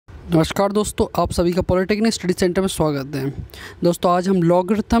नमस्कार दोस्तों, आप सभी का पॉलीटेक्निक स्टडी सेंटर में स्वागत है। दोस्तों आज हम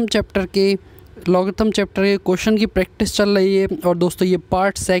लॉगरिथम चैप्टर के क्वेश्चन की प्रैक्टिस चल रही है और दोस्तों ये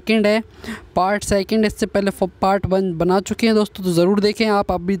पार्ट सेकंड है। इससे पहले पार्ट 1 बना चुके हैं दोस्तों, तो ज़रूर देखें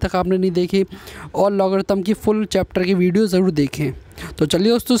आप अभी तक आपने नहीं देखे, और लॉगरिथम की फुल चैप्टर की वीडियो ज़रूर देखें। तो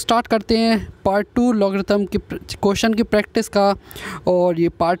चलिए दोस्तों स्टार्ट करते हैं पार्ट 2 लॉगरिथम की क्वेश्चन की प्रैक्टिस का। और ये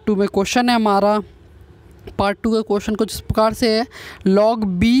पार्ट 2 में क्वेश्चन है हमारा। पार्ट 2 का क्वेश्चन कुछ इस प्रकार से है, log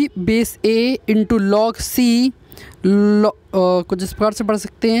b base a into log c, कुछ इस प्रकार से पढ़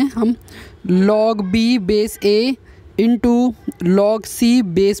सकते हैं हम, log b base a into log c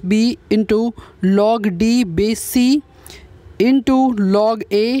base b into log d base c into log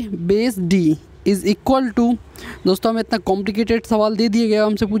a base d is equal to. दोस्तों हमें इतना कॉम्प्लिकेटेड सवाल दे दिया गया,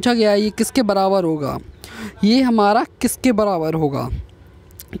 हमसे पूछा गया ये किसके बराबर होगा, ये हमारा किसके बराबर होगा।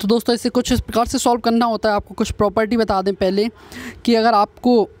 तो दोस्तों इसे कुछ इस प्रकार से सॉल्व करना होता है। आपको कुछ प्रॉपर्टी बता दें पहले कि अगर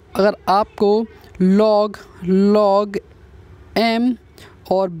आपको log m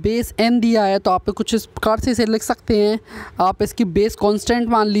और बेस n दिया है तो आप कुछ इस प्रकार से इसे लिख सकते हैं। आप इसकी बेस कांस्टेंट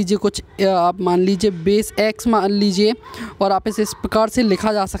मान लीजिए, कुछ आप मान लीजिए बेस x मान लीजिए, और आप इसे इस प्रकार से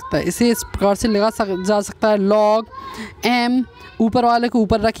लिखा जा सकता है। इसे इस प्रकार से लिखा जा सकता है, log m ऊपर वाले को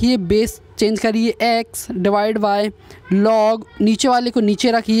ऊपर रखिए, बेस चेंज करिए x डिवाइड बाय log नीचे वाले को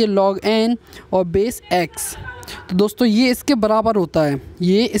नीचे रखिए log n और बेस x। तो दोस्तों ये इसके बराबर होता है।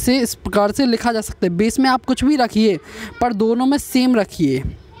 ये इसे इस प्रकार से लिखा जा सकता है। बेस में आप कुछ भी रखिए पर दोनों में सेम रखिए।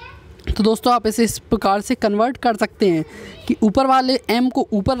 तो दोस्तों आप इसे इस प्रकार से कन्वर्ट कर सकते हैं कि ऊपर वाले m को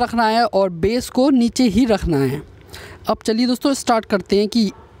ऊपर रखना है और बेस को नीचे ही रखना है। अब चलिए दोस्तों स्टार्ट करते हैं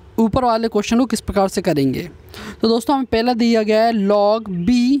कि ऊपर वाले क्वेश्चन को किस प्रकार से करेंगे। तो दोस्तों हमें पहला दिया गया है log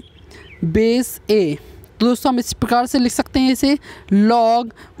b बेस a। तो दोस्तों हम इस प्रकार से लिख सकते हैं इसे, log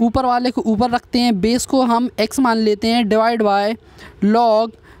ऊपर वाले को ऊपर रखते हैं, बेस को हम x मान लेते हैं, डिवाइड बाय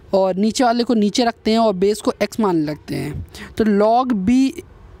log और नीचे वाले को नीचे रखते हैं और बेस को x मान लगते हैं। तो log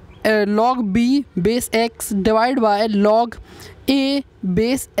b base x divide by log a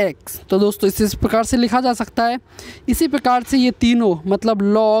base x। तो दोस्तों इस प्रकार से लिखा जा सकता है। इसी प्रकार से ये तीनों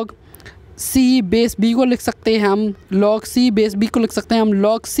मतलब log c बेस b को लिख सकते हैं हम, log c बेस b को लिख सकते हैं हम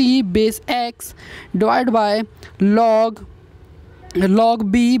log c base x divide by log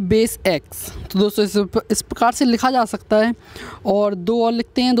b base x। तो दोस्तों इस प्रकार से लिखा जा सकता है। और दो और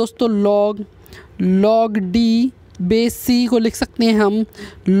लिखते हैं दोस्तों, log d बेस c को लिख सकते हैं हम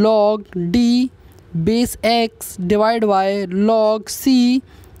log d base x divide by log c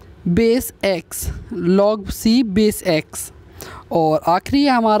base x, log c base x। और आखिरी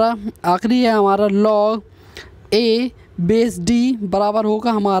है हमारा log a बेस d बराबर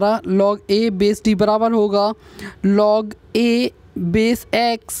होगा हमारा log a बेस d बराबर होगा log a base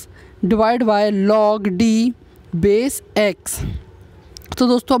x divide by log d base x। तो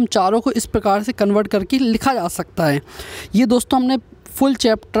दोस्तों हम चारों को इस प्रकार से कन्वर्ट करके लिखा जा सकता है। ये दोस्तों हमने फुल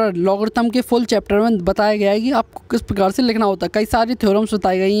चैप्टर लॉगरिथम के फुल चैप्टर में बताया गया है कि आपको किस प्रकार से लिखना होता है। कई सारी थ्योरम्स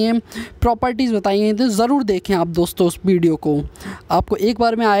बताई गई हैं, प्रॉपर्टीज़ बताई गई हैं, तो ज़रूर देखें आप दोस्तों उस वीडियो को। आपको एक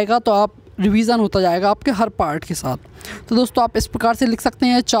बार में आएगा तो आप रिवीजन होता जाएगा आपके हर पार्ट के साथ। तो दोस्तों आप इस प्रकार से लिख सकते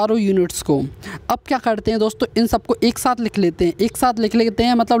हैं चारों यूनिट्स को। अब क्या करते हैं दोस्तों, इन सबको एक साथ लिख लेते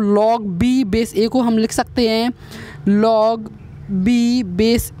हैं। मतलब log b बेस a को हम लिख सकते हैं log b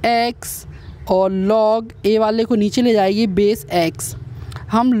बेस x और log a वाले को नीचे ले जाएगी बेस x।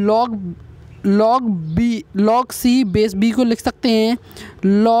 हम log c बेस b को लिख सकते हैं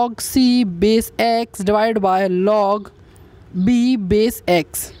log c base x divide by log b base x।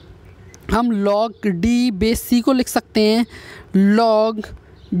 हम log d बेस c को लिख सकते हैं log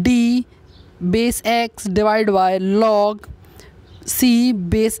d base x divide by log c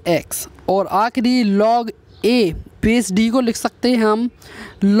base x। और आखिरी log a बेस d को लिख सकते हैं हम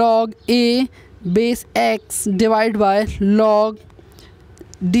log a base x divide by log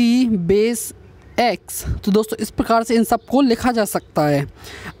d base x। तो दोस्तों इस प्रकार से इन सब को लिखा जा सकता है।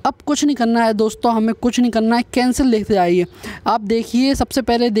 अब कुछ नहीं करना है दोस्तों, हमें कुछ नहीं करना है, कैंसिल लिखते जाइए। आप देखिए, सबसे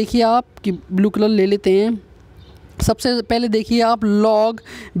पहले देखिए आप कि ब्लू कलर ले लेते हैं। सबसे पहले देखिए आप log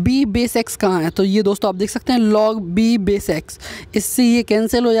b बेस x कहाँ है, तो ये दोस्तों आप देख सकते हैं log b बेस x, इससे ये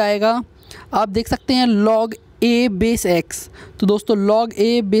कैंसिल हो जाएगा। आप देख सकते हैं log a बेस x, तो दोस्तों log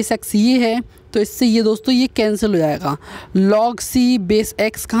a बेस x ये है, तो इससे ये दोस्तों ये कैंसिल हो जाएगा। log c बेस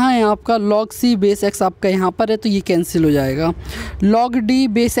x कहाँ है आपका, log c बेस x आपका यहाँ पर है, तो ये कैंसिल हो जाएगा। log d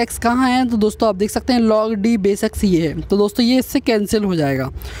बेस x कहाँ है, तो दोस्तों आप देख सकते हैं log d बेस x ये है, तो दोस्तों ये इससे कैंसिल हो जाएगा।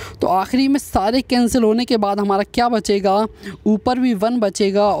 तो आखिरी में सारे कैंसिल होने के बाद हमारा क्या बचेगा, ऊपर भी 1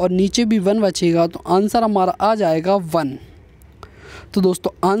 बचेगा और नीचे भी 1 बचेगा, तो आंसर हमारा आ जाएगा 1। तो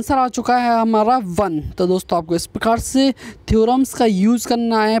दोस्तों आंसर आ चुका है हमारा 1। तो दोस्तों आपको इस प्रकार से थ्योरम्स का यूज़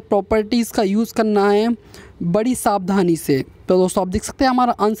करना है, प्रॉपर्टीज़ का यूज़ करना है बड़ी सावधानी से। तो दोस्तों आप देख सकते हैं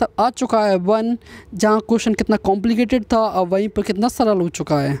हमारा आंसर आ चुका है 1। जहाँ क्वेश्चन कितना कॉम्प्लिकेटेड था अब वहीं पर कितना सरल हो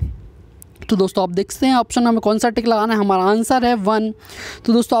चुका है। तो दोस्तों आप देख सकते हैं ऑप्शन हमें कौन सा टिक लगाना है, हमारा आंसर है 1।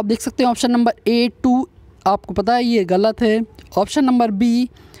 तो दोस्तों आप देख सकते हैं ऑप्शन नंबर A 2 आपको पता है ये गलत है। ऑप्शन नंबर B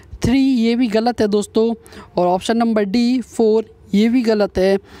 3 ये भी गलत है दोस्तों। और ऑप्शन नंबर D 4 ये भी गलत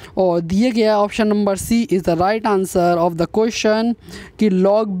है। और दिए गया option number C is the right answer of the question कि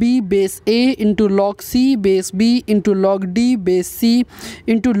log B base A into log C base B into log D base C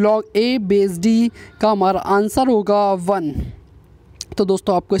into log A base D का हमारा आंसर होगा 1। तो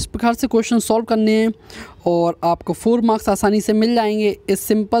दोस्तों आपको इस प्रकार से क्वेश्चन सॉल्व करने हैं और आपको 4 मार्क्स आसानी से मिल जाएंगे इस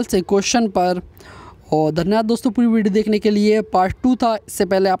सिंपल से क्वेश्चन पर। और धन्यवाद दोस्तों पूरी वीडियो देखने के लिए। पार्ट 2 था, इससे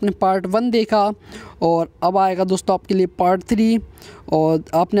पहले आपने पार्ट 1 देखा और अब आएगा दोस्तों आपके लिए पार्ट 3। और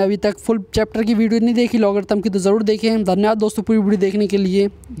आपने अभी तक फुल चैप्टर की वीडियो नहीं देखी लॉगरिथम की तो ज़रूर देखें। धन्यवाद दोस्तों पूरी वीडियो देखने के लिए।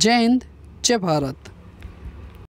 जय हिंद, जय भारत।